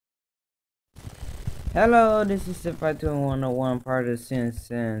Hello, this is Senpai2101, part of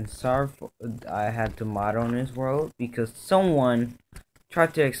Sin. Sorry for I had to mod on this world because someone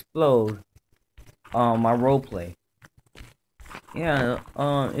tried to explode my roleplay. Yeah,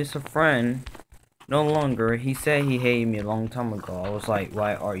 it's a friend. No longer. He said he hated me a long time ago. I was like,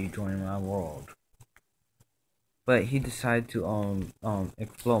 why are you joining my world? But he decided to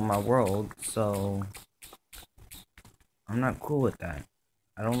explode my world, so I'm not cool with that.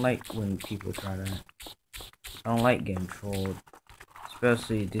 I don't like when people try that. I don't like getting trolled.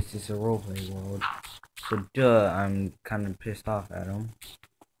 Especially this is a roleplay world. So I'm kind of pissed off at him.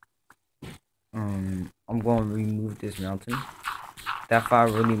 I'm going to remove this mountain. That file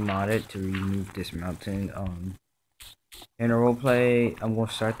really modded to remove this mountain. In a roleplay, I'm going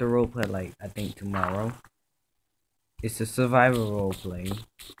to start the roleplay like I think tomorrow. It's a survival roleplay.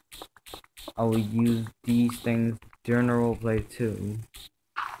 I will use these things during the roleplay too.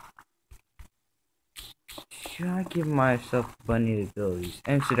 Should I give myself bunny abilities?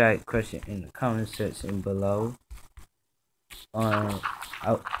 Answer that question in the comment section below.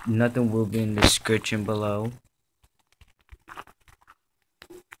 Nothing will be in the description below.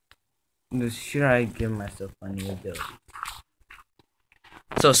 Should I give myself bunny abilities?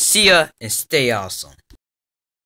 So see ya and stay awesome.